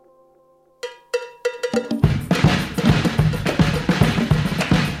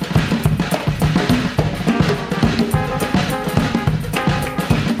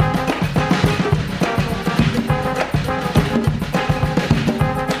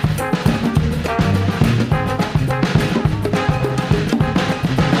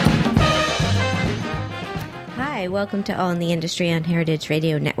welcome to All in the Industry on Heritage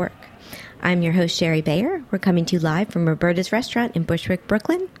Radio Network. I'm your host, Sherry Bayer. We're coming to you live from Roberta's Restaurant in Bushwick,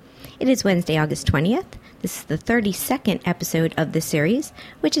 Brooklyn. It is Wednesday, August 20th. This is the 32nd episode of this series,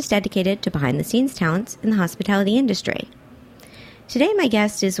 which is dedicated to behind-the-scenes talents in the hospitality industry. Today, my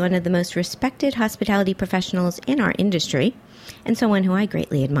guest is one of the most respected hospitality professionals in our industry, and someone who I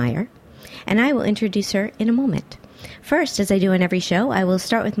greatly admire, and I will introduce her in a moment. First, as I do on every show, I will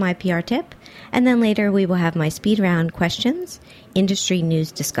start with my PR tip, and then later we will have my speed round questions, industry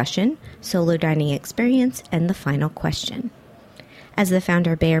news discussion, solo dining experience, and the final question. As the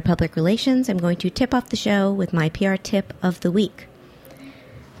founder of Bayer Public Relations, I'm going to tip off the show with my PR tip of the week.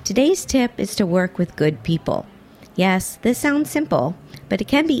 Today's tip is to work with good people. Yes, this sounds simple, but it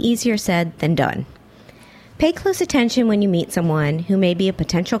can be easier said than done. Pay close attention when you meet someone who may be a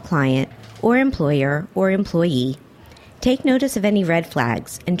potential client or employer or employee. Take notice of any red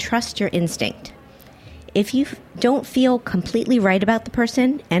flags and trust your instinct. If you don't feel completely right about the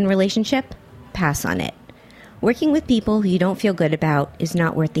person and relationship, pass on it. Working with people who you don't feel good about is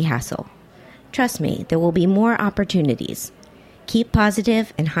not worth the hassle. Trust me, there will be more opportunities. Keep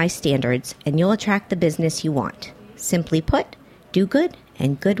positive and high standards, and you'll attract the business you want. Simply put, do good,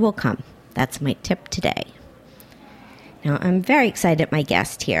 and good will come. That's my tip today. Now, I'm very excited at my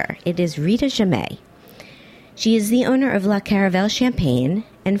guest here. It is Rita Jammet. She is the owner of La Caravelle Champagne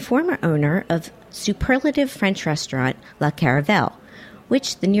and former owner of superlative French restaurant La Caravelle,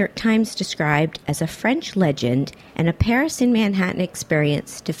 which the New York Times described as a French legend and a Paris and Manhattan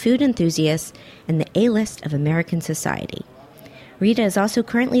experience to food enthusiasts and the A-list of American society. Rita is also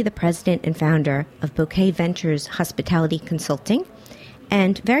currently the president and founder of Bouquet Ventures Hospitality Consulting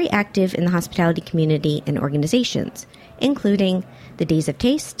and very active in the hospitality community and organizations, including the Days of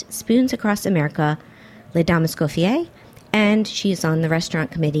Taste, Spoons Across America, Les Dames Escoffier, and she is on the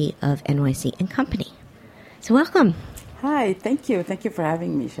restaurant committee of NYC & Company. So welcome. Hi, thank you. Thank you for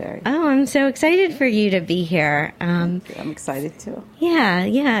having me, Sherry. Oh, I'm so excited for you to be here. I'm excited too. Yeah,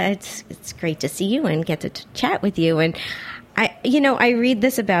 it's great to see you and get to chat with you. And I read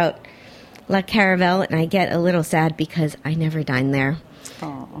this about La Caravelle and I get a little sad because I never dined there.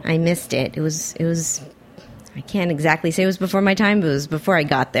 Oh. I missed it. It was. I can't exactly say it was before my time, but it was before I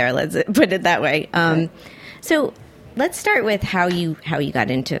got there. Let's put it that way. So let's start with how you got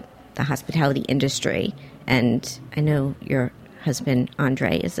into the hospitality industry. And I know your husband,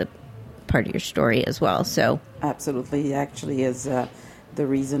 Andre, is a part of your story as well. So absolutely. He actually is the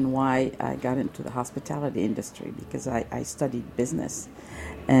reason why I got into the hospitality industry, because I studied business.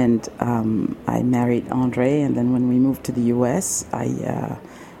 And I married Andre, and then when we moved to the U.S., I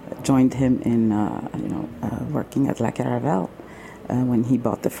joined him in working at La Caravelle when he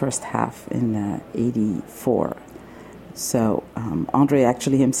bought the first half in 1984. So Andre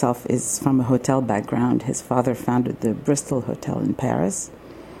actually himself is from a hotel background. His father founded the Bristol Hotel in Paris.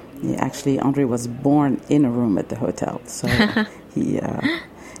 Andre was born in a room at the hotel, so he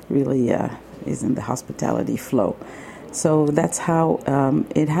really is in the hospitality flow. So that's how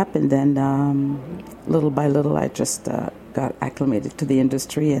it happened, and little by little I just got acclimated to the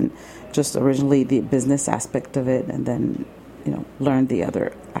industry and just originally the business aspect of it, and then learned the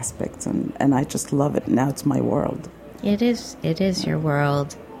other aspects, and I just love it. Now it's my world. It is your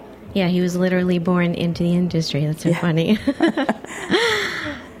world. Yeah, he was literally born into the industry. That's so funny.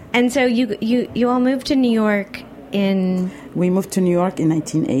 And so you all moved to New York We moved to New York in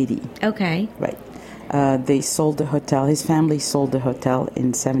 1980. Okay. Right. They sold the hotel. His family sold the hotel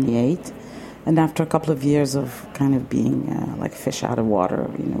in 1978. And after a couple of years of kind of being like fish out of water,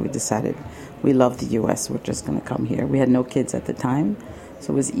 we decided we love the U.S. We're just going to come here. We had no kids at the time,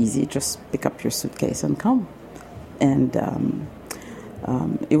 so it was easy. Just pick up your suitcase and come. And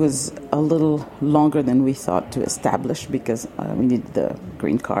it was a little longer than we thought to establish because we needed the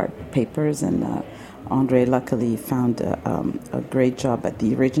green card papers. And Andre luckily found a great job at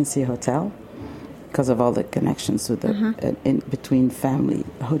the Regency Hotel because of all the connections with the in between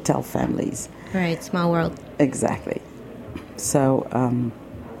hotel families. Right, small world. Exactly. So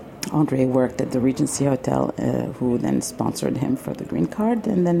Andre worked at the Regency Hotel, who then sponsored him for the green card.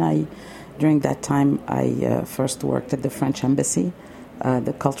 And then during that time, I first worked at the French Embassy,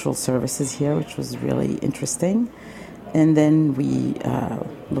 the cultural services here, which was really interesting. And then we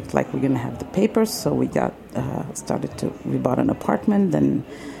looked like we were going to have the papers, so we got we bought an apartment, then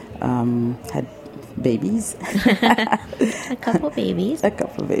had babies. A couple babies.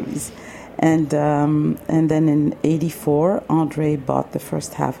 And then in 1984, Andre bought the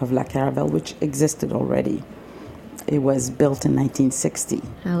first half of La Caravelle, which existed already. It was built in 1960.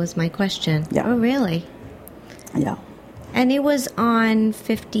 That was my question. Yeah. Oh, really? Yeah. And it was on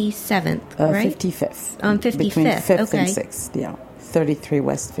 57th, right? 55th. On 55th, Between 5th okay. and 6th, yeah. 33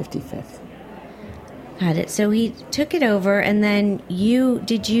 West 55th. Got it. So he took it over, and then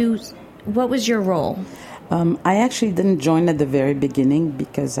what was your role? I actually didn't join at the very beginning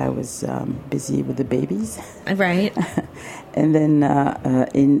because I was busy with the babies. Right. And then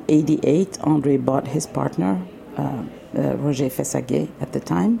in 88, Andre bought his partner, Roger Fessaguet, at the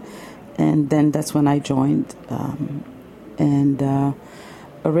time. And then that's when I joined.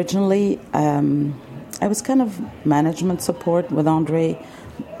 Originally, I was kind of management support with Andre,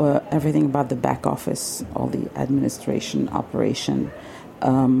 everything about the back office, all the administration, operation,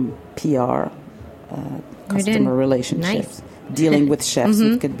 PR, customer relationships, dealing with chefs.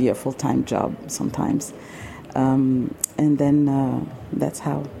 It could be a full-time job sometimes. And then that's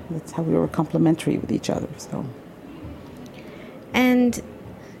how we were complementary with each other.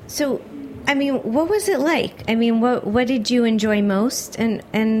 So, I mean, what was it like? I mean, what did you enjoy most,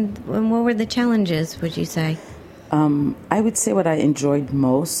 and what were the challenges, would you say? I would say what I enjoyed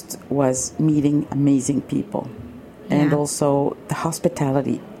most was meeting amazing people, and also the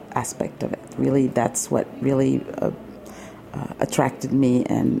hospitality aspect of it. Really, that's what really attracted me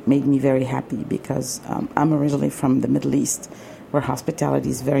and made me very happy, because I'm originally from the Middle East, where hospitality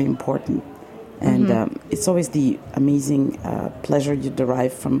is very important. And it's always the amazing pleasure you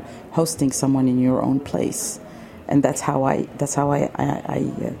derive from hosting someone in your own place, and that's how I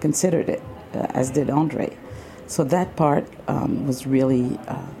considered it, as did Andre. So that part was really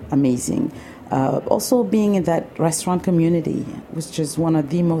amazing. Also, being in that restaurant community, which is one of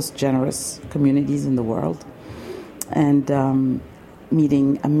the most generous communities in the world, and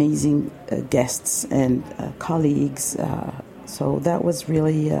meeting amazing guests and colleagues. So that was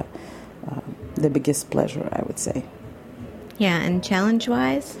really the biggest pleasure, I would say. Yeah, and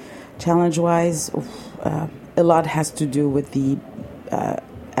challenge-wise? Challenge-wise, a lot has to do with the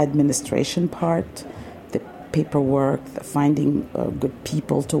administration part, the paperwork, the finding good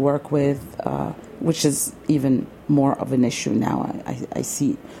people to work with, which is even more of an issue now. I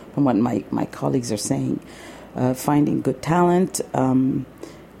see from what my colleagues are saying. Finding good talent,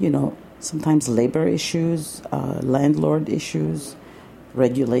 sometimes labor issues, landlord issues,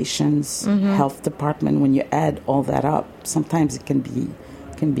 regulations, health department. When you add all that up, sometimes it can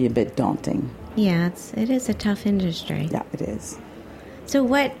be a bit daunting. Yeah, it is a tough industry. Yeah, it is. So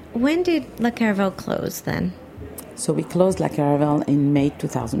when did La Caravelle close then? So we closed La Caravelle in May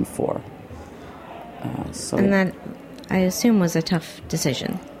 2004. And that, I assume, was a tough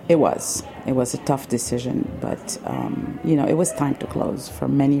decision. It was a tough decision, but it was time to close for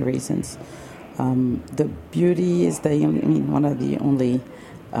many reasons. The beauty is one of the only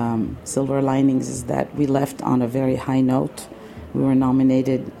silver linings is that we left on a very high note. We were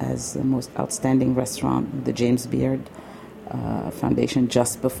nominated as the most outstanding restaurant with the James Beard Foundation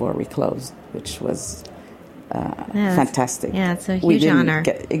just before we closed, which was fantastic. Yeah, it's a huge honor.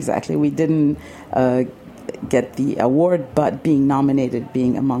 We didn't get the award, but being nominated,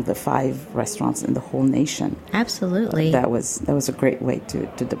 being among the 5 restaurants in the whole nation. Absolutely. That was a great way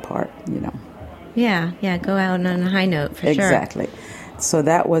to depart, Yeah, go out on a high note, for sure. Exactly. So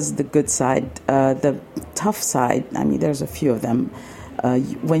that was the good side. The tough side, there's a few of them.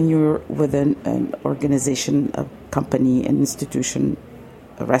 When you're with an organization, a company, an institution,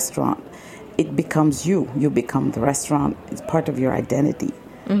 a restaurant, it becomes you. You become the restaurant. It's part of your identity.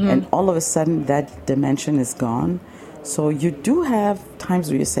 And all of a sudden, that dimension is gone. So you do have times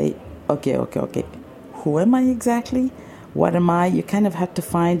where you say, okay, who am I exactly? What am I? You kind of have to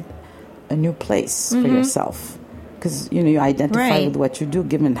find a new place for yourself, because you identify with what you do,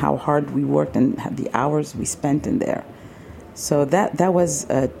 given how hard we worked and the hours we spent in there. So that was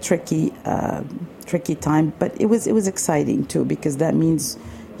a tricky time, but it was exciting too, because that means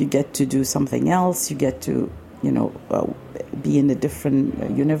you get to do something else. You get to be in a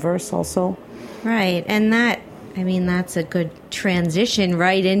different universe also. Right, and that's a good transition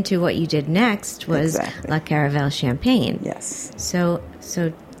right into what you did next, was La Caravelle Champagne. Yes. So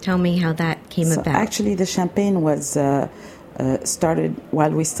tell me how that came about. Actually, the champagne was started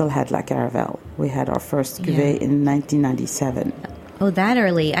while we still had La Caravelle. We had our first cuvée in 1997. Oh, that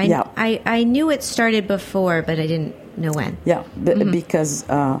early? I knew it started before, but I didn't know when. Yeah, because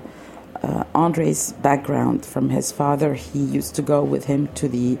Andre's background from his father, he used to go with him to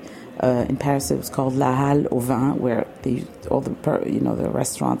the in Paris it was called La Halle au Vin, where the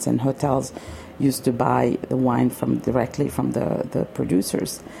restaurants and hotels used to buy the wine directly from the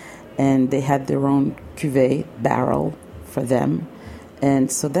producers, and they had their own cuvée barrel for them,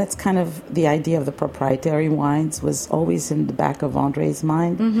 And so that's kind of the idea of the proprietary wines was always in the back of Andre's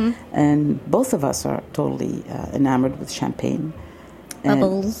mind. And both of us are totally enamored with champagne.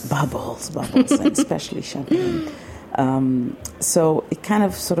 Bubbles, and especially champagne. So it kind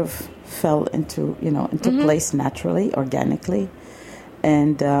of sort of fell into place naturally, organically.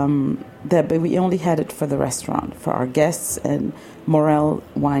 And but we only had it for the restaurant, for our guests, and Morel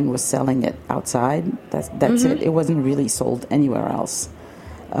Wine was selling it outside. That's it. It wasn't really sold anywhere else.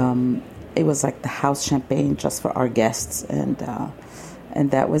 It was like the house champagne just for our guests, and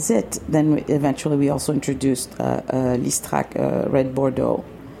that was it. Then eventually we also introduced Listrac Red Bordeaux,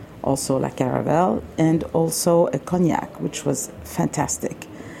 also La Caravelle, and also a cognac, which was fantastic.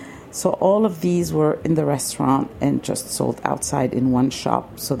 So all of these were in the restaurant and just sold outside in one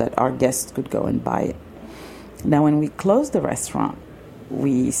shop so that our guests could go and buy it. Now, when we closed the restaurant,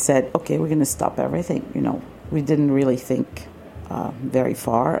 we said, okay, we're going to stop everything. We didn't really think very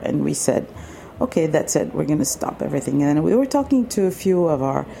far, and we said, okay, that's it. We're going to stop everything. And we were talking to a few of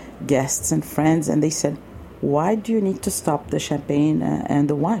our guests and friends, and they said, why do you need to stop the champagne and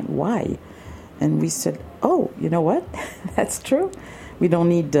the wine? Why? And we said, oh, you know what? That's true. We don't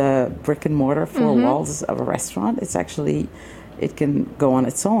need brick and mortar four walls of a restaurant. It's actually, it can go on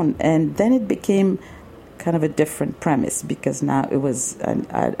its own. And then it became kind of a different premise because now it was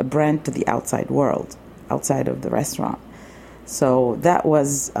a brand to the outside world, outside of the restaurant. So that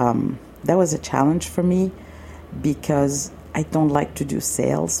was a challenge for me because I don't like to do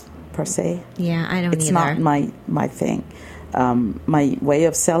sales per se. Yeah, I don't either. It's not my thing. My way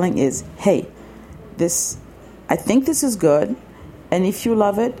of selling is, hey, I think this is good. And if you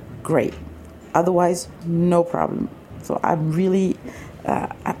love it, great. Otherwise, no problem. So I'm really,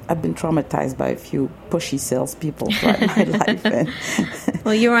 I've been traumatized by a few pushy salespeople throughout my life.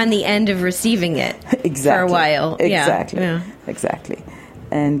 Well, you're on the end of receiving it for a while. Exactly. Exactly.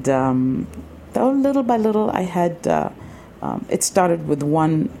 And little by little, I had, it started with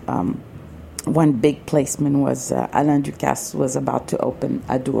one big placement was Alain Ducasse was about to open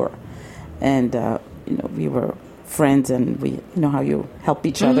Adour. And, we were friends, and we know how you help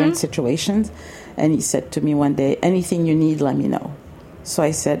each other in situations. And he said to me one day, anything you need, let me know. So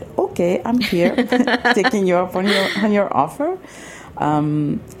I said, okay, I'm here, taking you up on your offer.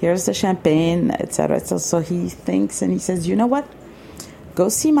 Here's the champagne, etc. So he thinks, and he says, you know what? Go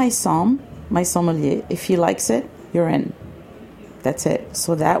see my sommelier. If he likes it, you're in. That's it.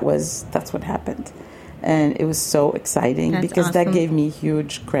 So that's what happened. And it was so exciting because awesome. That gave me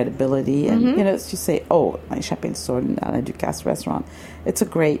huge credibility. And, you say, oh, my champagne sold in Alain Ducasse restaurant. It's a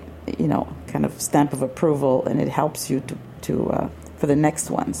great, kind of stamp of approval, and it helps you to for the next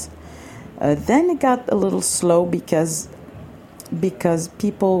ones. Then it got a little slow because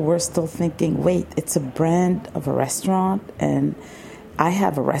people were still thinking, wait, it's a brand of a restaurant, and I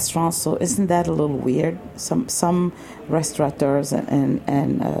have a restaurant, so isn't that a little weird? Some restaurateurs and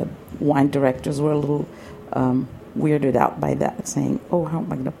wine directors were a little weirded out by that, saying, oh, how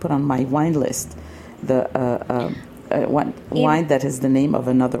am I going to put on my wine list the wine that is the name of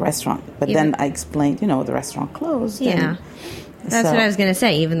another restaurant? But then I explained, the restaurant closed. Yeah. That's what I was going to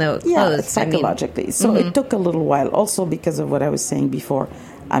say, even though it closed. Psychologically. So it took a little while, also because of what I was saying before.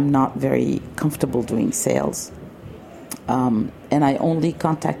 I'm not very comfortable doing sales. And I only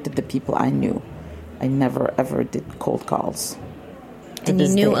contacted the people I knew. I never, ever did cold calls. And you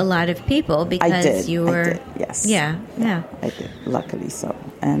knew a lot of people because you were... I did, yes. Yeah. I did, luckily so.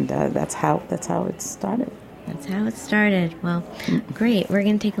 And that's how it started. That's how it started. Well, great. We're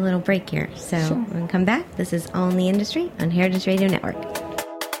going to take a little break here. So we're going to come back. This is All in the Industry on Heritage Radio Network.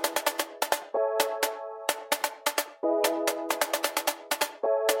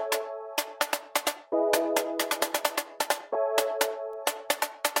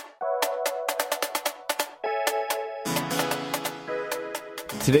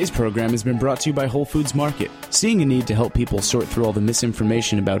 Today's program has been brought to you by Whole Foods Market. Seeing a need to help people sort through all the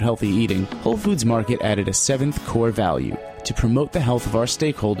misinformation about healthy eating, Whole Foods Market added a seventh core value: to promote the health of our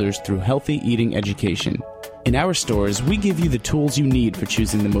stakeholders through healthy eating education. In our stores, we give you the tools you need for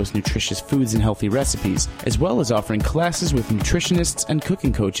choosing the most nutritious foods and healthy recipes, as well as offering classes with nutritionists and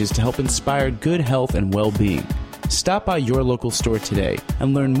cooking coaches to help inspire good health and well-being. Stop by your local store today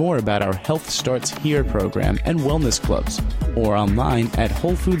and learn more about our Health Starts Here program and wellness clubs, or online at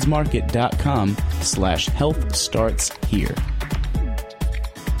wholefoodsmarket.com/healthstartshere.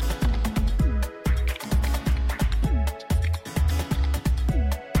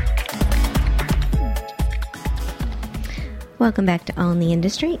 Welcome back to All in the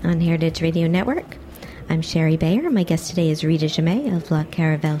Industry on Heritage Radio Network. I'm Sherry Bayer. My guest today is Rita Jammet of La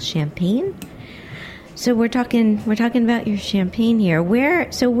Caravelle Champagne. So we're talking about your champagne here. Where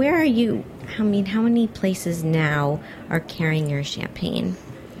are you? I mean, how many places now are carrying your champagne?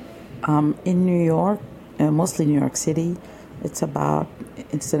 In New York, mostly New York City, it's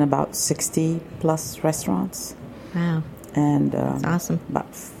in about 60 plus restaurants. Wow. And that's awesome. About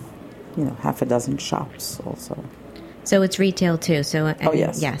half a dozen shops also. So it's retail too. So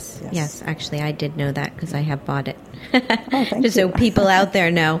yes. Yes. Actually, I did know that because I have bought it. Oh, thank Just you. so people out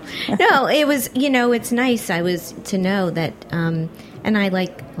there know. No, it was. It's nice. I was to know that, and I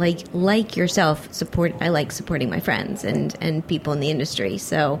like yourself. I like supporting my friends and people in the industry.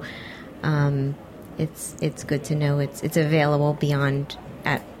 So, it's good to know it's available beyond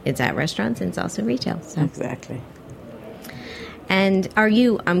it's at restaurants and it's also retail. So. Exactly. And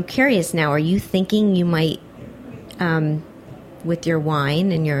I'm curious now, are you thinking you might, with your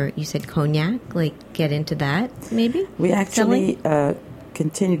wine and you said cognac, get into that maybe? We actually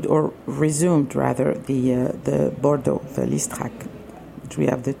continued or resumed rather the Bordeaux, the Listrac, which we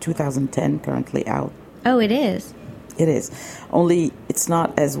have the 2010 currently out. Oh, it is? It is. Only it's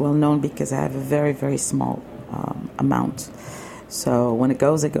not as well known because I have a very, very small amount. So when it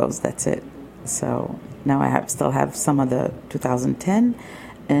goes, that's it. So now I still have some of the 2010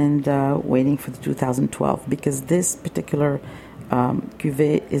 and waiting for the 2012 because this particular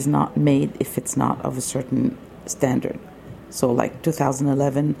cuvée is not made if it's not of a certain standard. So like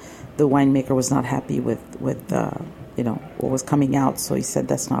 2011, the winemaker was not happy with what was coming out. So he said,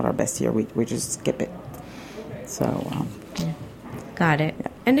 that's not our best year. We just skip it. So. Got it. Yeah.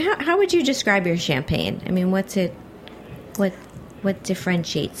 And how would you describe your champagne? I mean, what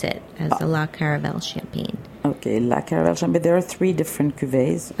differentiates it as a La Caravelle champagne? Okay, La Caravelle champagne. There are 3 different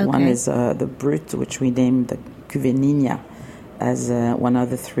cuvées. Okay. One is the Brut, which we named the Cuvée Nina, as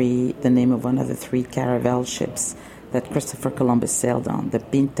the name of one of the 3 Caravelle ships that Christopher Columbus sailed on, the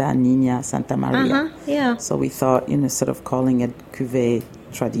Pinta, Nina, Santa Maria. Yeah. So we thought, instead of calling it Cuvée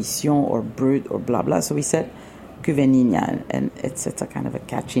Tradition or Brut or blah blah, so we said Cuvée Nina, and it's a kind of a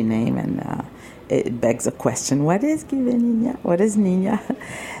catchy name, and it begs a question: what is Cuvée Nina? What is Nina?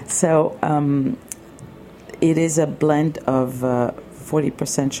 So it is a blend of 40%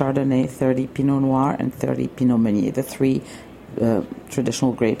 Chardonnay, 30 Pinot Noir, and 30 Pinot Meunier, the 3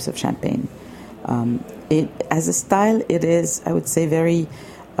 traditional grapes of Champagne. As a style, it is, I would say, very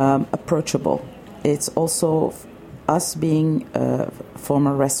approachable. It's also, us being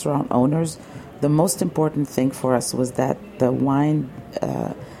former restaurant owners, the most important thing for us was that the wine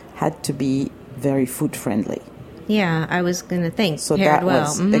had to be very food friendly. Yeah, I was going to think. So paired that well.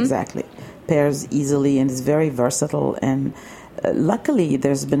 was exactly pairs easily and is very versatile. And luckily,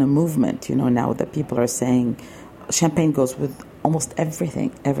 there's been a movement, now that people are saying Champagne goes with almost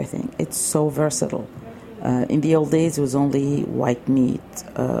everything. Everything. It's so versatile. In the old days, it was only white meat,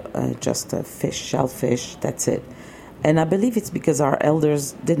 just a fish, shellfish. That's it. And I believe it's because our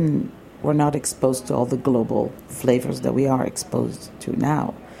elders were not exposed to all the global flavors that we are exposed to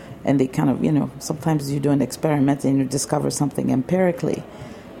now. And they kind of, sometimes you do an experiment and you discover something empirically.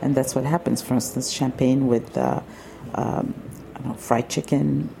 And that's what happens. For instance, Champagne with fried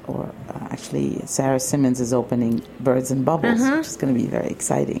chicken, or actually Sarah Simmons is opening Birds and Bubbles, which is going to be very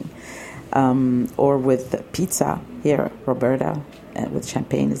exciting. Or with pizza here, Roberta, with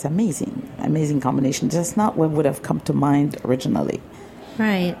Champagne is amazing combination. Just not what would have come to mind originally.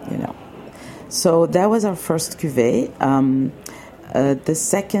 Right. So that was our first cuvée. The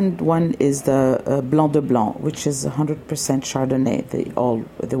second one is the Blanc de Blanc, which is 100% Chardonnay,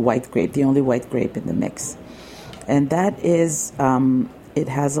 the white grape, the only white grape in the mix. And that is, it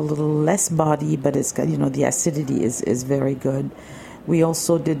has a little less body, but it's got, the acidity is very good. We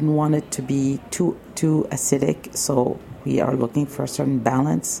also didn't want it to be too acidic, so we are looking for a certain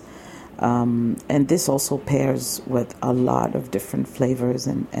balance. And this also pairs with a lot of different flavors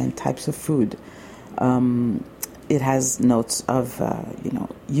and types of food. It has notes of,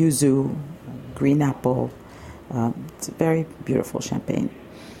 yuzu, green apple. It's a very beautiful champagne.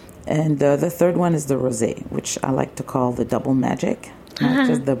 And the third one is the rosé, which I like to call the double magic. Not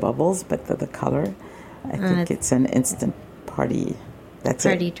just the bubbles, but the color. I think it's an instant party. That's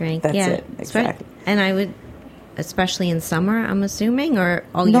party it. drink. That's yeah. it. Exactly. And I would, especially in summer, I'm assuming, or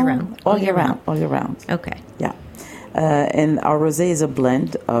all year round? All year round. All year round. Okay. Yeah. And our rosé is a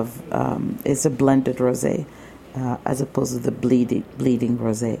blend of, it's a blended rosé, as opposed to the bleeding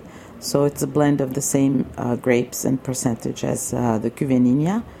rosé. So it's a blend of the same grapes and percentage as the Cuvée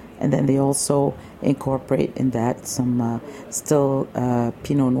Nina, and then they also incorporate in that some still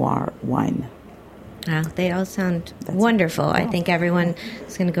Pinot Noir wine. Wow, they all sound wonderful. I think everyone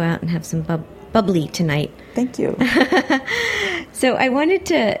is going to go out and have some bubbly tonight. Thank you. So I wanted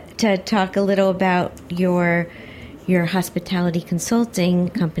to talk a little about your hospitality consulting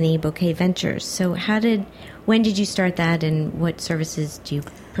company, Bouquet Ventures. So when did you start that, and what services do you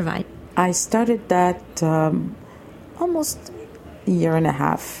provide? I started that almost a year and a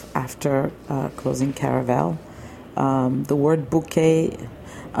half after closing Caravel. The word bouquet,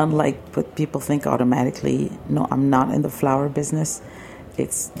 unlike what people think automatically, no, I'm not in the flower business.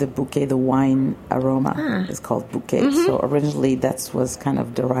 It's the bouquet, the wine aroma is called bouquet. Mm-hmm. So originally that was kind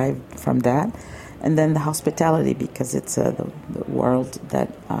of derived from that. And then the hospitality, because it's the world that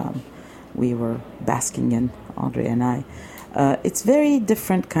we were basking in, Andre and I. It's very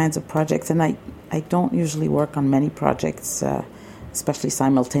different kinds of projects, and I don't usually work on many projects, especially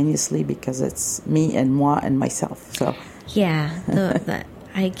simultaneously, because it's me and moi and myself. So yeah,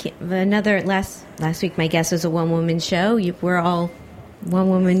 last week my guest was a one-woman show. We're all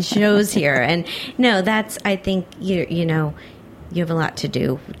one-woman shows here, and no, I think you know. You have a lot to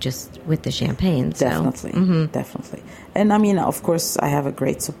do just with the champagne. So. Definitely, definitely. And I mean, of course, I have a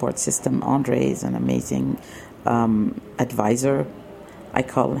great support system. Andre is an amazing advisor. I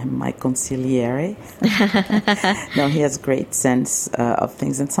call him my consigliere. No, he has great sense of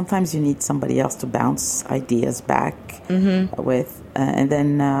things. And sometimes you need somebody else to bounce ideas back with. And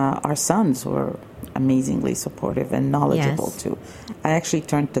then our sons were amazingly supportive and knowledgeable, too. I actually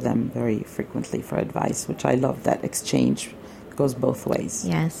turn to them very frequently for advice, which I love that exchange. Goes both ways.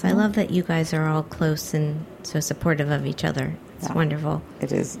 Yes, I love that you guys are all close and so supportive of each other. It's wonderful.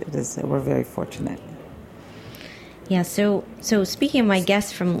 It is. We're very fortunate. Yeah, so speaking of my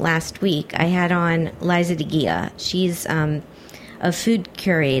guest from last week, I had on Liza DeGia. She's a Food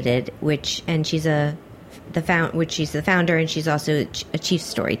Curated, she's the founder, and she's also a chief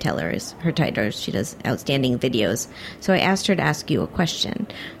storyteller is her title. She does outstanding videos. So I asked her to ask you a question.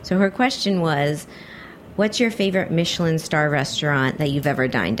 So her question was, what's your favorite Michelin star restaurant that you've ever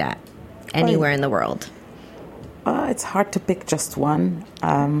dined at, anywhere in the world? It's hard to pick just one.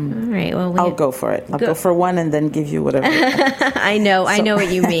 All right. Well, I'll go for it. I'll go for one and then give you whatever. I know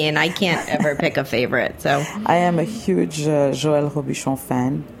what you mean. I can't ever pick a favorite. So I am a huge Joël Robuchon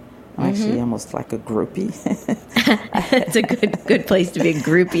fan. I'm actually almost like a groupie. It's a good place to be a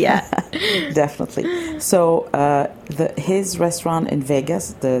groupie at. Definitely. So his restaurant in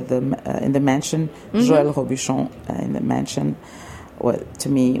Vegas, in the mansion, Joël Robuchon in the mansion, to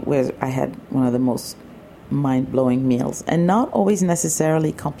me, where I had one of the most mind-blowing meals, and not always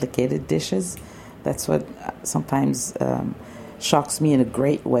necessarily complicated dishes. That's what sometimes shocks me in a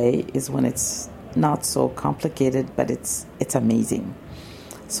great way, is when it's not so complicated, but it's amazing.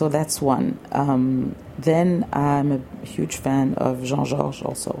 So that's one. Then I'm a huge fan of Jean-Georges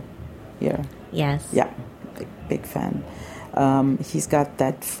also here. Yes. Yeah, big fan. He's got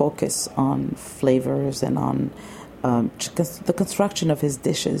that focus on flavors and on the construction of his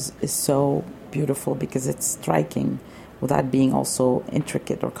dishes is so beautiful because it's striking without being also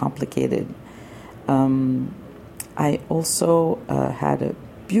intricate or complicated. I also had a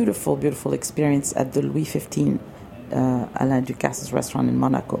beautiful, beautiful experience at the Louis XV Alain Ducasse's restaurant in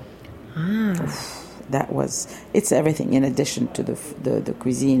Monaco. It's everything in addition to the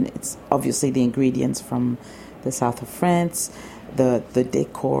cuisine. It's obviously the ingredients from the south of France, the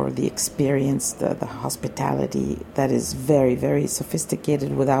decor, the experience, the hospitality that is very, very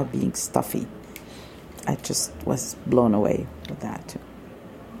sophisticated without being stuffy. I just was blown away with that too.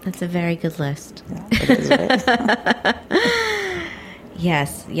 That's a very good list. Yeah, it is, right?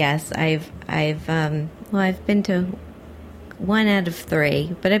 Yes. I've been to 1 out of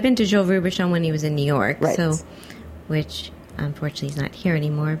 3, but I've been to Joël Robuchon when he was in New York, right. So, which unfortunately he's not here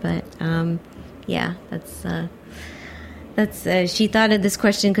anymore. But that's she thought of this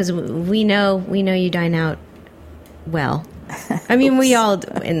question because we know you dine out well. I mean, we all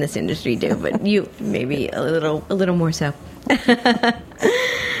in this industry do, but you maybe a little more so.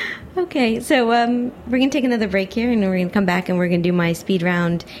 Okay, so we're going to take another break here, and we're going to come back, and we're going to do my speed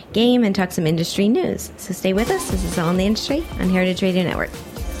round game and talk some industry news. So stay with us. This is All in the Industry on Heritage Radio Network.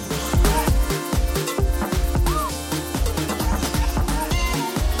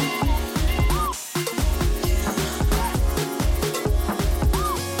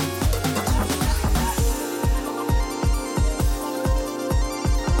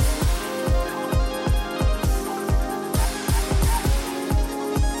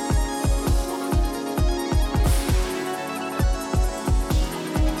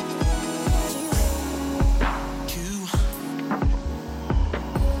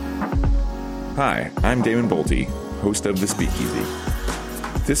 Hi, I'm Damon Bolte, host of The Speakeasy.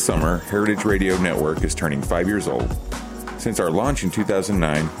 This summer, Heritage Radio Network is turning 5 years old. Since our launch in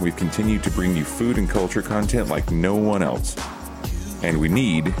 2009, we've continued to bring you food and culture content like no one else. and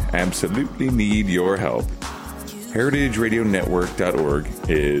we absolutely need your help. HeritageRadioNetwork.org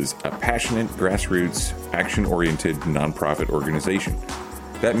is a passionate, grassroots, action-oriented nonprofit organization.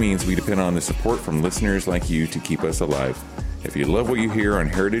 That means we depend on the support from listeners like you to keep us alive. If you love what you hear on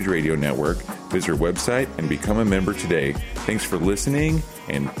Heritage Radio Network, visit our website and become a member today. Thanks for listening,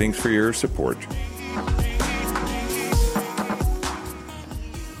 and thanks for your support.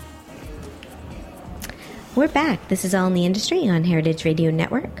 We're back. This is All in the Industry on Heritage Radio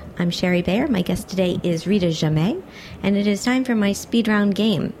Network. I'm Sherry Bayer. My guest today is Rita Jamais, and it is time for my speed round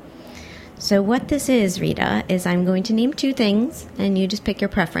game. So what this is, Rita, is I'm going to name two things, and you just pick your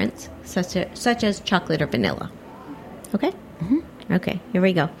preference, such as chocolate or vanilla. Okay? Mm-hmm. Okay, here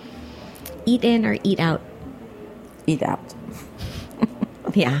we go. Eat in or eat out? Eat out.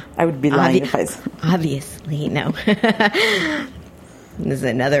 Yeah. I would be lying if I said. Obviously, no. This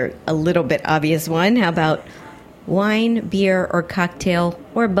is a little bit obvious one. How about wine, beer, or cocktail,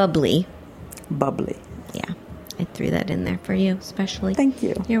 or bubbly? Bubbly. Yeah, I threw that in there for you, especially. Thank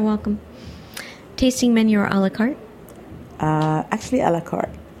you. You're welcome. Tasting menu or a la carte? Actually, a la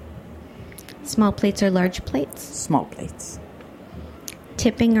carte. Small plates or large plates? Small plates.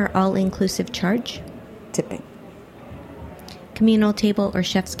 Tipping or all-inclusive charge? Tipping. Communal table or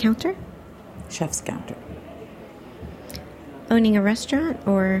chef's counter? Chef's counter. Owning a restaurant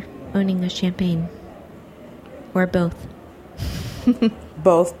or owning a champagne? Or both?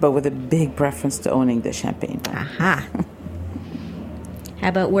 Both, but with a big preference to owning the champagne. Aha. How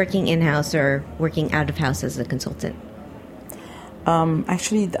about working in-house or working out-of-house as a consultant?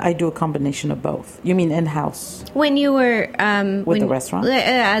 Actually, I do a combination of both. You mean in-house? When you were... With the restaurant?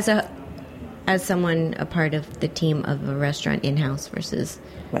 As someone, a part of the team of a restaurant in-house versus...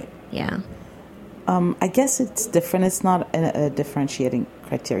 Right. Yeah. I guess it's different. It's not a differentiating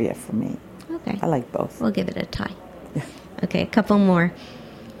criteria for me. Okay. I like both. We'll give it a tie. Okay, a couple more.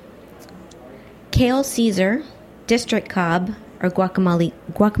 Kale Caesar, District Cobb, or guacamole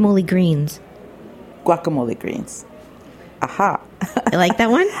greens? Guacamole greens. Aha. You like that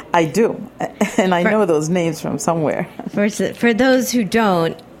one? I do. And I know those names from somewhere. For those who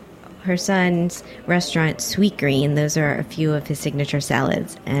don't, her son's restaurant, Sweet Green, those are a few of his signature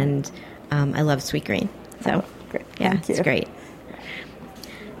salads. And I love Sweet Green. So, great. Yeah, Thank you. It's great.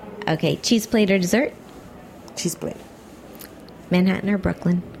 Okay, cheese plate or dessert? Cheese plate. Manhattan or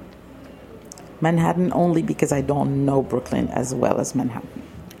Brooklyn? Manhattan only because I don't know Brooklyn as well as Manhattan.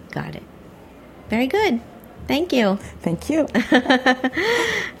 Got it. Very good. Thank you. Thank you.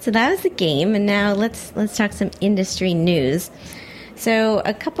 So that was the game, and now let's talk some industry news. So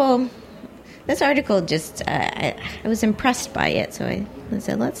this article just, I was impressed by it, so I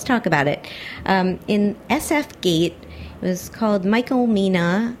said, let's talk about it. In SF Gate, it was called Michael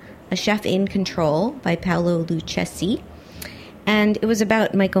Mina, A Chef in Control by Paolo Lucchesi. And it was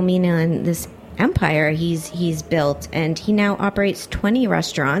about Michael Mina and this empire he's built, and he now operates 20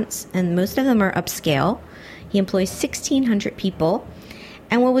 restaurants, and most of them are upscale. He employs 1,600 people.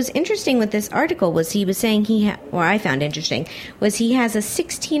 And what was interesting with this article was he was saying I found interesting, was he has a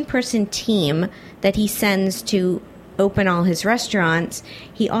 16-person team that he sends to open all his restaurants.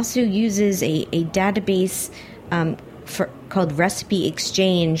 He also uses a database called Recipe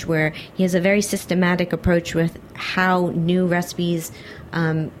Exchange, where he has a very systematic approach with how new recipes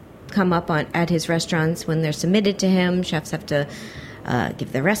come up at his restaurants when they're submitted to him. Chefs have to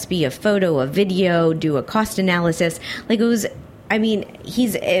give the recipe, a photo, a video, do a cost analysis. It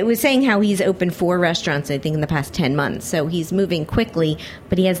was saying how he's opened 4 restaurants, I think, in the past 10 months. So he's moving quickly,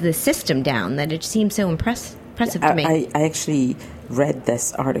 but he has the system down that it seems so impressive to me. I actually read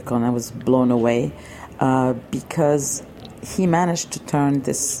this article and I was blown away because he managed to turn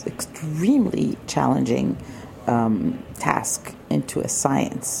this extremely challenging task into a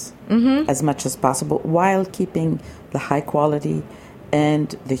science as much as possible while keeping the high quality and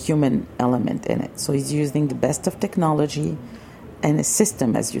the human element in it. So he's using the best of technology and a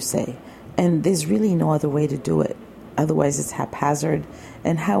system, as you say. And there's really no other way to do it. Otherwise, it's haphazard.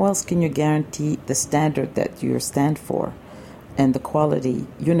 And how else can you guarantee the standard that you stand for and the quality,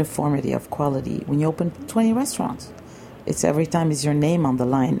 uniformity of quality when you open 20 restaurants? It's every time is your name on the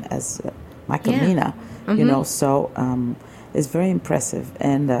line as Michael Mina, so it's very impressive.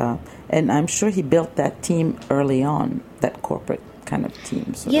 And I'm sure he built that team early on, that corporate kind of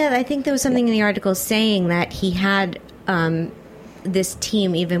team. I think there was something in the article saying that he had this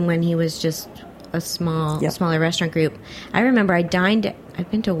team even when he was just a smaller restaurant group. I remember I've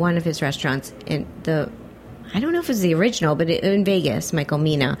been to one of his restaurants in I don't know if it was the original, but in Vegas, Michael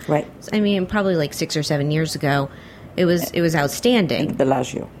Mina. Right. I mean, probably like 6 or 7 years ago. It was outstanding. At the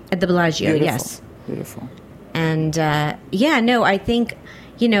Bellagio. At the Bellagio, Beautiful. yes. Beautiful. And I think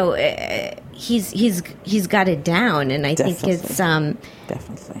he's got it down, and I think it's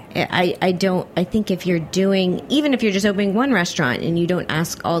definitely. I think if you're even if you're just opening one restaurant and you don't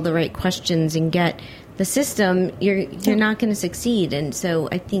ask all the right questions and get the system, you're not going to succeed. And so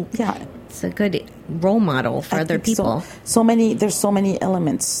I think it's a good role model for other people. There's so many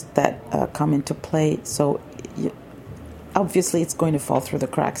elements that come into play. So obviously it's going to fall through the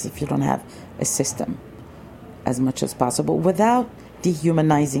cracks if you don't have a system as much as possible without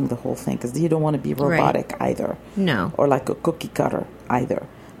dehumanizing the whole thing, because you don't want to be robotic either. No. Or like a cookie cutter either.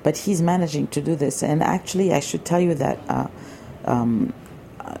 But he's managing to do this. And actually, I should tell you that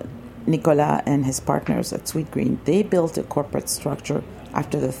Nicolas and his partners at Sweetgreen, they built a corporate structure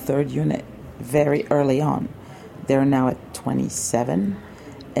after the third unit very early on. They're now at 27.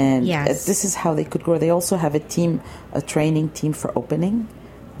 And this is how they could grow. They also have a training team for opening.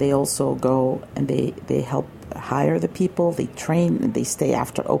 They also go and they help hire the people, they train, and they stay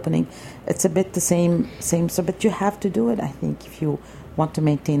after opening. It's a bit the same. So, but you have to do it, I think, if you want to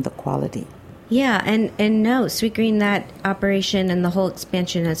maintain the quality. Yeah, and no, Sweetgreen, that operation and the whole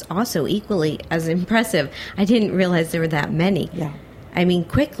expansion is also equally as impressive. I didn't realize there were that many. Yeah, I mean,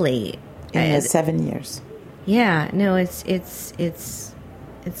 quickly in 7 years. Yeah, no, it's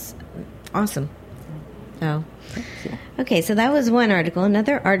awesome. So. Okay, so that was one article.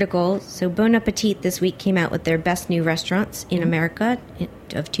 Another article, so Bon Appetit this week came out with their best new restaurants in America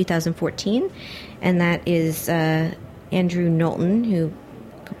of 2014, and that is Andrew Knowlton, who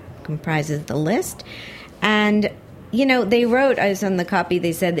comprises the list. And, they wrote, I was on the copy,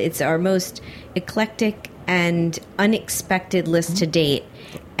 they said it's our most eclectic and unexpected list to date.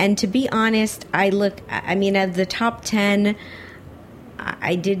 And to be honest, of the top 10...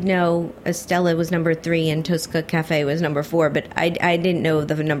 I did know Estella was number 3 and Tosca Cafe was number 4, but I didn't know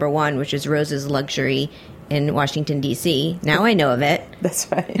the number 1, which is Rose's Luxury in Washington, D.C. Now I know of it. That's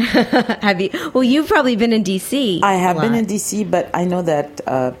right. Have you? Well, you've probably been in D.C. I have been in D.C., but I know that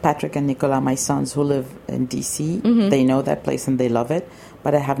Patrick and Nicolas, my sons who live in D.C., they know that place and they love it,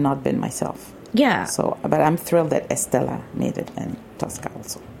 but I have not been myself. Yeah. So, but I'm thrilled that Estella made it and Tosca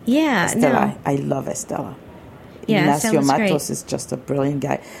also. Yeah. Estella, I love Estella. Yeah, Ignacio Matos is just a brilliant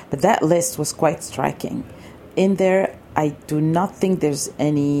guy. But that list was quite striking. In there, I do not think there's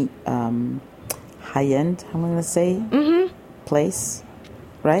any high-end, I'm going to say, place,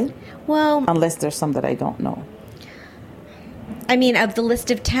 right? Well... Unless there's some that I don't know. I mean, of the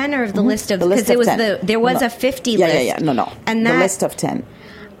list of 10 or of the list of... Because there was a 50 list. Yeah. No. And the list of 10.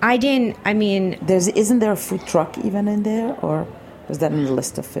 Isn't there a food truck even in there? Or was that in the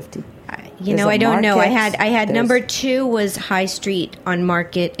list of 50? I don't know. I had number 2 was High Street on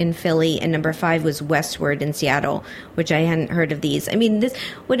Market in Philly, and number 5 was Westward in Seattle, which I hadn't heard of these. I mean,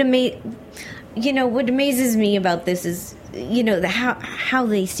 what amazes me about this is, how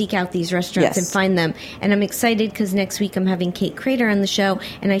they seek out these restaurants and find them. And I'm excited because next week I'm having Kate Crater on the show,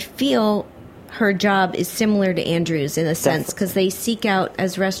 and I feel her job is similar to Andrew's in a sense, because they seek out,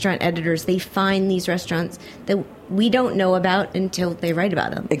 as restaurant editors, they find these restaurants that we don't know about until they write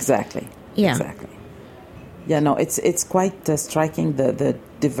about them. Exactly. Yeah. Exactly. Yeah, no, it's quite striking, the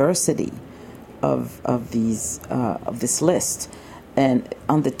diversity of this list. And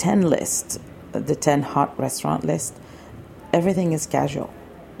on the 10 list, the 10 hot restaurant list, everything is casual.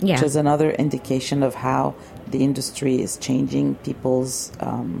 Yeah. Which is another indication of how the industry is changing people's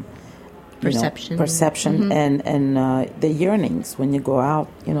perception and the yearnings when you go out.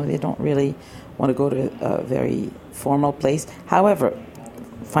 They don't really want to go to a very formal place. However,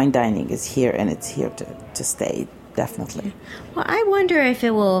 fine dining is here, and it's here to stay, definitely. Well, I wonder if it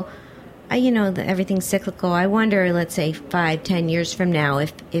will, everything's cyclical. I wonder, let's say 5-10 years from now,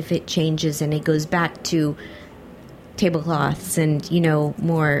 if it changes and it goes back to tablecloths and,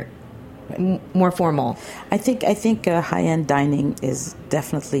 more formal. I think high-end dining is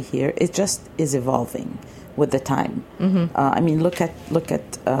definitely here. It just is evolving with the time. Look at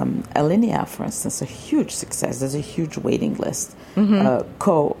Alinea, for instance, a huge success. There's a huge waiting list.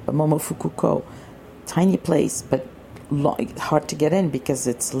 Momofuku Ko, tiny place, but hard to get in because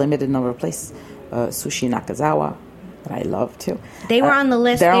it's limited number of places. Sushi Nakazawa, that I love too. They were on the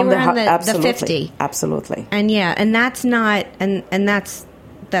list. They were on the 50. Absolutely. And that's not, and that's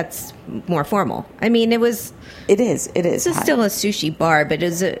more formal. I mean, it is. It's still a sushi bar, but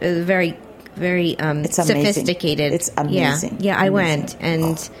it's a very, very it's sophisticated. It's amazing. Yeah, I went,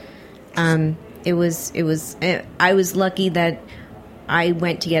 and it was. I was lucky that I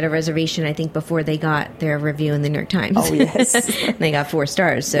went to get a reservation, I think, before they got their review in the New York Times. Oh, yes. They got 4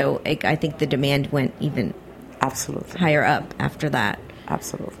 stars, so I think the demand went even absolutely higher up after that.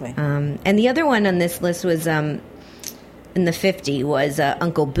 absolutely. And the other one on this list was in the 50 was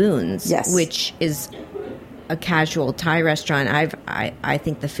Uncle Boone's, Yes. which is a casual Thai restaurant. I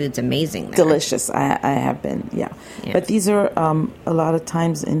think the food's amazing there. Delicious. I have been, yeah. But these are a lot of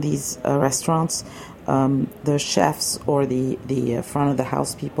times in these restaurants, the chefs or the front of the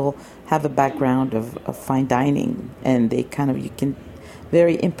house people have a background of fine dining, and they you can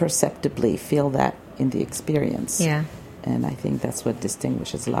very imperceptibly feel that in the experience. Yeah. And I think that's what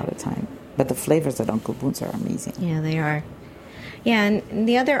distinguishes a lot of time. But the flavors at Uncle Boone's are amazing. Yeah, they are. Yeah, and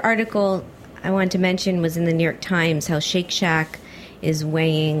the other article I wanted to mention was in the New York Times, how Shake Shack is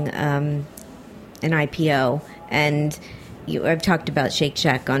weighing an IPO. And I've talked about Shake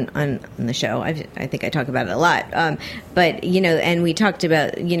Shack on the show. I think I talk about it a lot. But, and we talked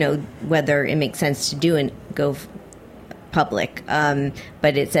about, whether it makes sense to do and go public.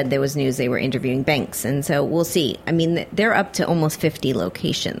 But it said there was news they were interviewing banks. And so we'll see. I mean, they're up to almost 50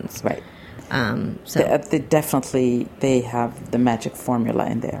 locations. Right. So they have the magic formula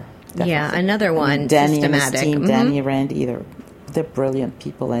in there. Definitely. Yeah, another one, Danny systematic. and his team, Danny and Randy, they're brilliant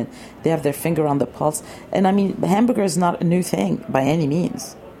people, and they have their finger on the pulse. And I mean, hamburger is not a new thing by any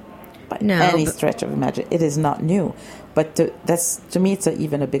means, by any stretch of imagination. It is not new, but to me, it's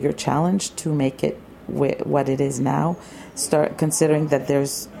even a bigger challenge to make it what it is now. Start considering that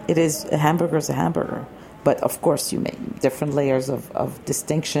a hamburger is a hamburger, but of course you make different layers of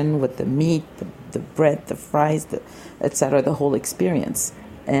distinction with the meat, the bread, the fries, etc. The whole experience.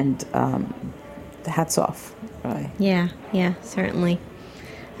 And hats off. Right. Yeah, certainly.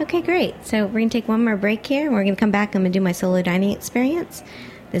 Okay, great. So we're going to take one more break here, and we're going to come back. I'm going to do my solo dining experience.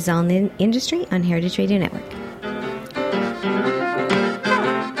 This is All in the Industry on Heritage Radio Network.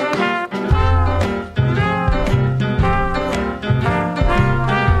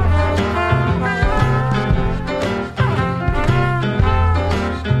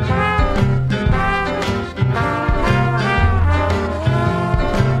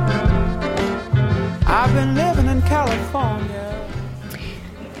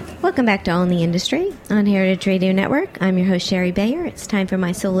 Welcome back to All in the Industry on Heritage Radio Network. I'm your host, Sherry Bayer. It's time for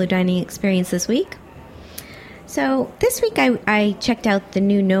my solo dining experience this week. So this week I checked out the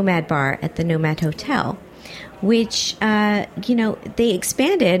new Nomad Bar at the Nomad Hotel, which, they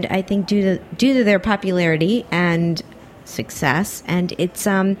expanded, I think, due to their popularity and success. And it's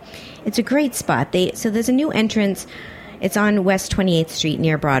a great spot. So there's a new entrance. It's on West 28th Street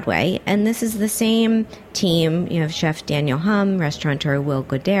near Broadway, and this is the same team. You have Chef Daniel Hum, restaurateur Will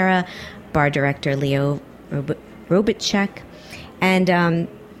Godera, bar director Leo Robitschek, and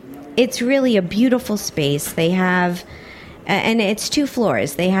it's really a beautiful space. They have, and it's 2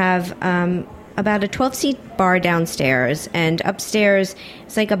 floors. They have about a 12-seat bar downstairs, and upstairs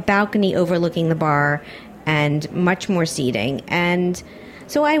it's like a balcony overlooking the bar and much more seating. And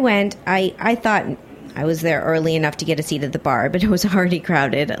so I went. I thought I was there early enough to get a seat at the bar, but it was already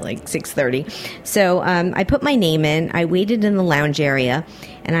crowded at like 6:30. So I put my name in. I waited in the lounge area,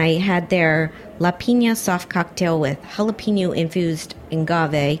 and I had their La Piña soft cocktail with jalapeno-infused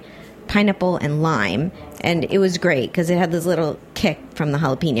agave, pineapple, and lime. And it was great because it had this little kick from the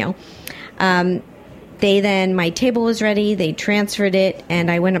jalapeno. My table was ready. They transferred it, and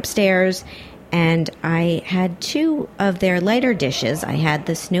I went upstairs, and I had 2 of their lighter dishes. I had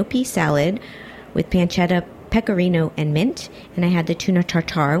the snow pea salad with pancetta, pecorino, and mint. And I had the tuna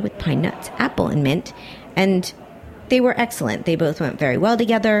tartare with pine nuts, apple, and mint. And they were excellent. They both went very well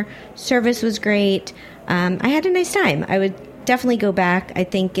together. Service was great. I had a nice time. I would definitely go back. I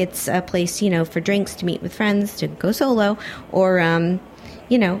think it's a place, for drinks, to meet with friends, to go solo, or and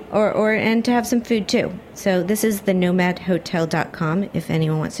to have some food too. So this is the nomadhotel.com if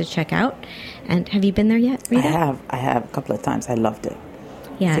anyone wants to check out. And have you been there yet, Rita? I have a couple of times. I loved it.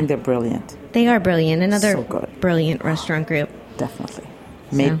 Yeah. I think they're brilliant. They are brilliant. Another so brilliant restaurant group. Definitely.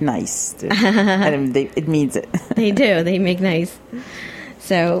 Made nice. It means it. They do. They make nice.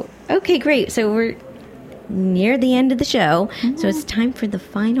 So, okay, great. So we're near the end of the show. Mm-hmm. So it's time for the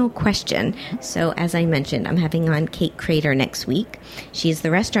final question. So as I mentioned, I'm having on Kate Crater next week. She's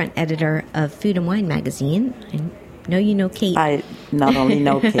the restaurant editor of Food and Wine magazine. I know you know Kate. I not only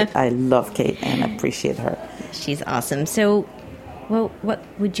know Kate, I love Kate and appreciate her. She's awesome. So what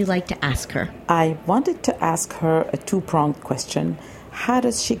would you like to ask her? I wanted to ask her a 2-pronged question. How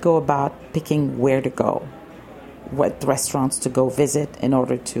does she go about picking where to go? What restaurants to go visit in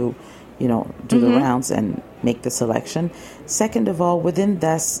order to, do the rounds and make the selection? Second of all, within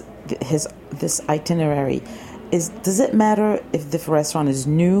this itinerary, does it matter if the restaurant is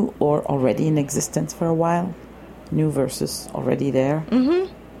new or already in existence for a while? New versus already there?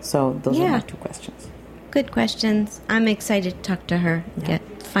 Mm-hmm. So those are my 2 questions. Good questions. I'm excited to talk to her and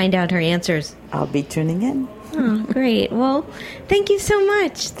find out her answers. I'll be tuning in. Oh, great. Well, thank you so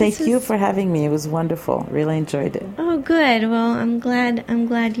much. Thank you for having me. It was wonderful. Really enjoyed it. Oh, good. Well, I'm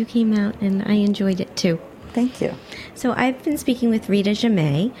glad you came out, and I enjoyed it too. Thank you. So I've been speaking with Rita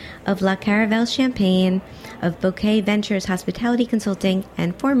Jammet of La Caravelle Champagne, of Bouquet Ventures Hospitality Consulting,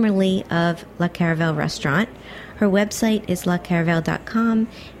 and formerly of La Caravelle Restaurant. Her website is lacaravelle.com,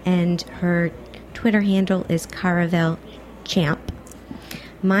 and her Twitter handle is CaravelleChamp.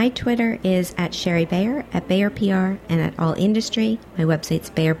 My Twitter is at Sherry Bayer, at BayerPR, and at All Industry. My website's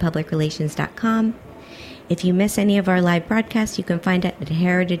BayerPublicRelations.com. If you miss any of our live broadcasts, you can find it at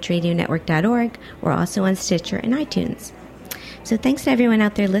heritageradionetwork.org. We're also on Stitcher and iTunes. So thanks to everyone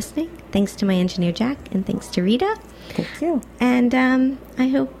out there listening. Thanks to my engineer, Jack, and thanks to Rita. Thank you. And I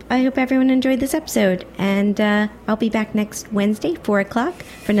hope everyone enjoyed this episode. And I'll be back next Wednesday, 4 o'clock,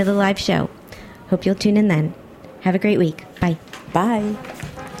 for another live show. Hope you'll tune in then. Have a great week. Bye. Bye.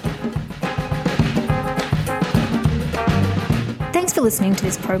 Thanks for listening to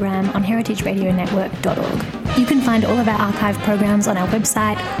this program on heritageradionetwork.org. You can find all of our archive programs on our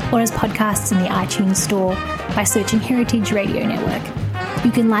website or as podcasts in the iTunes Store by searching Heritage Radio Network.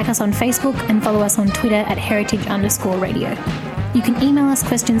 You can like us on Facebook and follow us on Twitter at heritage_radio. You can email us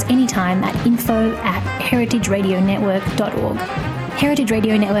questions anytime at info@heritageradionetwork.org. Heritage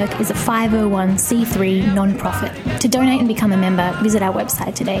Radio Network is a 501c3 non-profit. To donate and become a member, visit our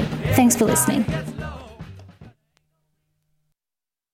website today. Thanks for listening.